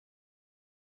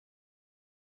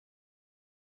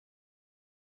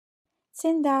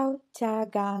Tsingtao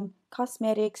Jiagang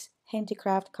Cosmetics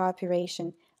Handicraft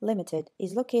Corporation Limited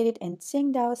is located in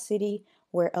Tsingtao City,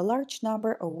 where a large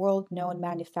number of world-known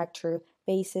manufacturer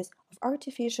bases of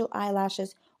artificial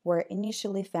eyelashes were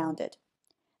initially founded.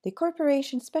 The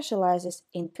corporation specializes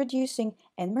in producing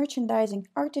and merchandising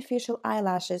artificial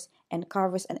eyelashes and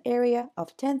covers an area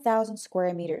of 10,000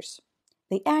 square meters.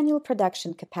 The annual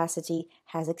production capacity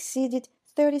has exceeded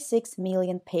 36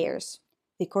 million pairs.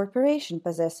 The corporation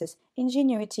possesses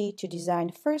ingenuity to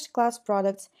design first-class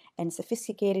products and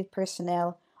sophisticated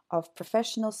personnel of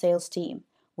professional sales team,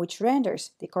 which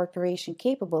renders the corporation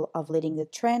capable of leading the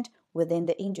trend within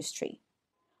the industry.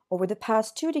 Over the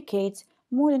past 2 decades,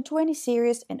 more than 20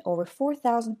 series and over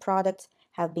 4,000 products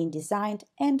have been designed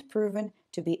and proven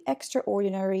to be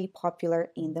extraordinarily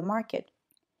popular in the market.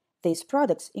 These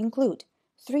products include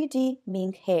 3D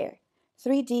mink hair,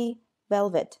 3D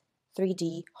velvet,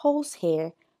 3D horse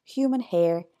hair, human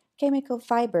hair, chemical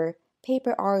fiber,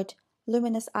 paper art,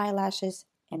 luminous eyelashes,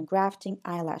 and grafting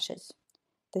eyelashes.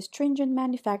 The stringent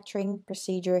manufacturing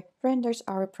procedure renders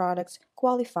our products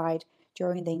qualified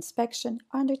during the inspection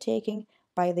undertaken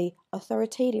by the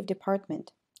authoritative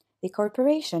department. The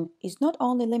corporation is not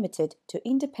only limited to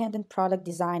independent product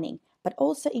designing, but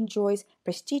also enjoys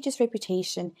prestigious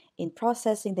reputation in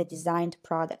processing the designed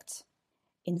products.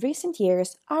 In recent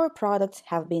years, our products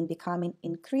have been becoming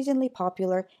increasingly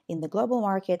popular in the global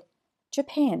market.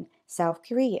 Japan, South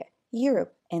Korea,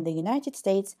 Europe, and the United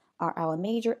States are our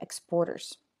major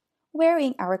exporters.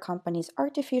 Wearing our company's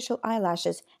artificial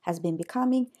eyelashes has been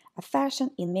becoming a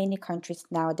fashion in many countries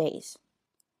nowadays.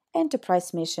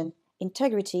 Enterprise mission,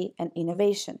 integrity, and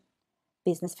innovation.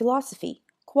 Business philosophy,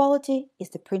 quality is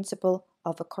the principle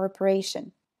of a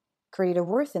corporation. Creative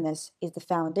worthiness is the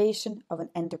foundation of an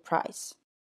enterprise.